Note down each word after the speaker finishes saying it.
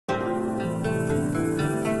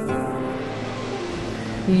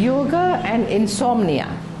Yoga and insomnia.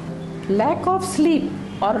 Lack of sleep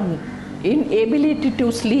or inability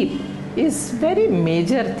to sleep is very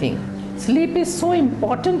major thing. Sleep is so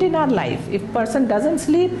important in our life. If person doesn't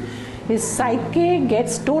sleep, his psyche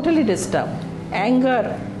gets totally disturbed.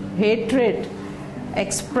 Anger, hatred,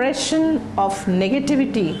 expression of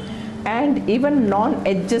negativity, and even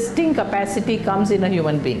non-adjusting capacity comes in a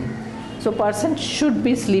human being. So person should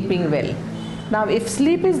be sleeping well. Now if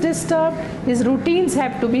sleep is disturbed, his routines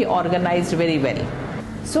have to be organized very well.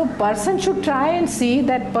 So person should try and see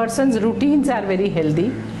that person's routines are very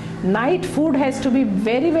healthy. Night food has to be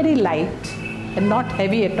very light and not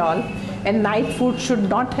heavy at all. And night food should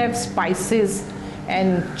not have spices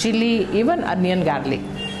and chili, even onion, garlic,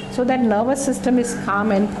 so that nervous system is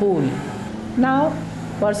calm and cool. Now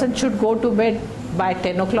person should go to bed by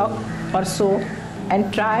 10 o'clock or so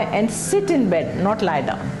and try and sit in bed, not lie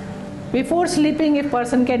down. Before sleeping, if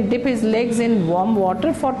person can dip his legs in warm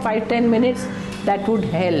water for 5-10 minutes, that would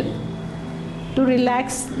help to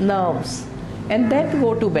relax nerves. And then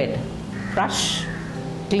go to bed. Brush,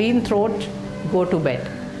 clean throat, go to bed.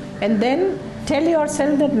 And then tell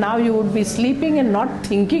yourself that now you would be sleeping and not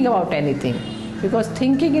thinking about anything, because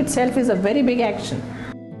thinking itself is a very big action.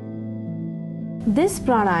 This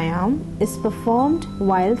pranayam is performed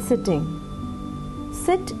while sitting.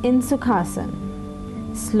 Sit in Sukhasana.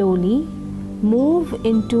 Slowly move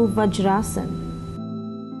into Vajrasana.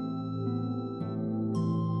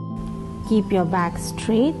 Keep your back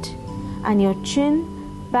straight and your chin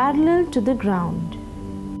parallel to the ground.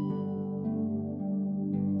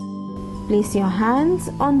 Place your hands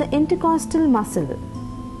on the intercostal muscle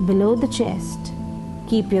below the chest.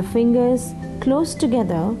 Keep your fingers close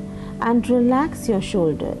together and relax your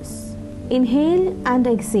shoulders. Inhale and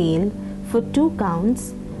exhale for 2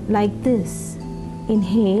 counts like this.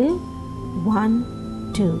 Inhale, 1,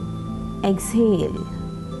 2. Exhale,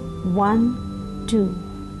 1, 2.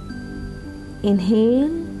 Inhale,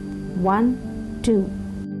 1, 2.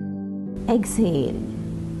 Exhale,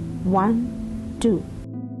 1, 2.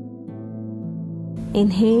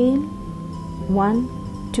 Inhale, 1,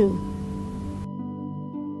 2.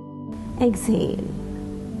 Exhale,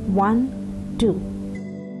 1, 2.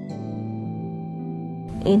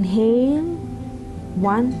 Inhale,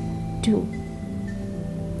 1, 2.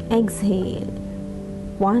 Exhale,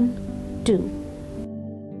 1, 2.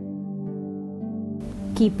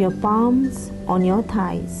 Keep your palms on your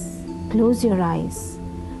thighs. Close your eyes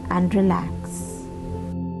and relax.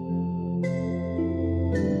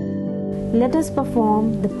 Let us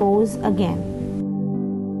perform the pose again.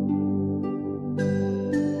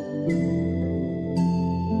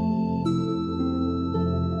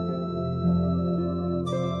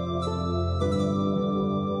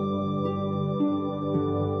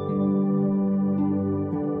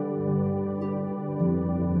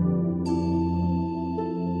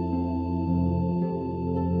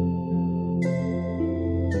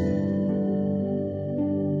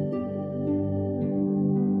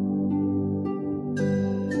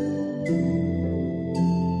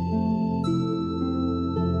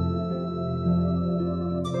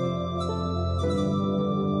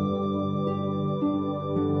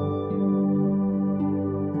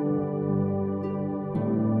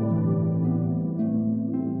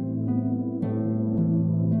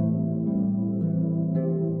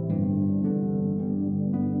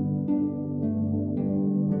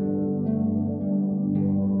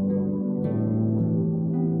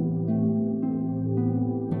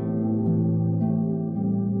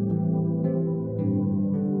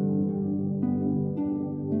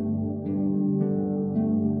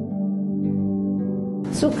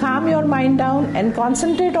 So calm your mind down and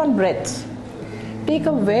concentrate on breath. Take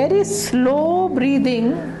a very slow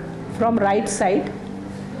breathing from right side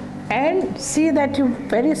and see that you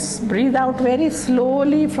breathe out very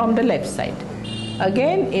slowly from the left side.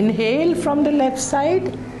 Again, inhale from the left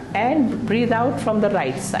side and breathe out from the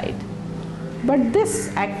right side. But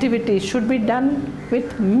this activity should be done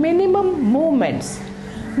with minimum movements,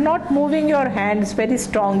 not moving your hands very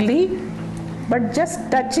strongly, but just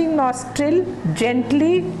touching nostril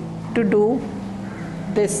gently to do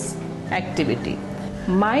this activity.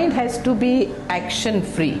 Mind has to be action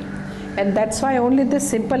free, and that's why only this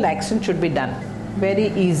simple action should be done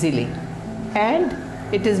very easily. And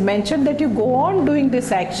it is mentioned that you go on doing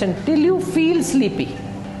this action till you feel sleepy.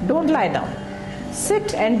 Don't lie down.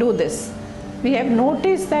 Sit and do this. We have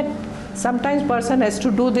noticed that sometimes person has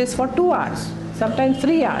to do this for 2 hours, sometimes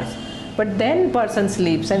 3 hours. But then person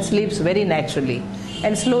sleeps and sleeps very naturally.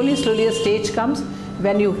 And slowly a stage comes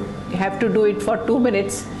when you have to do it for 2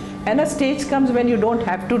 minutes, and a stage comes when you don't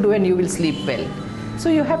have to do and you will sleep well. So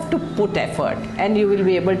you have to put effort, and you will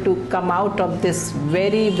be able to come out of this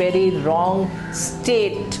very, very wrong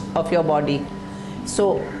state of your body.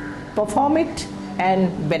 So perform it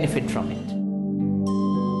and benefit from it.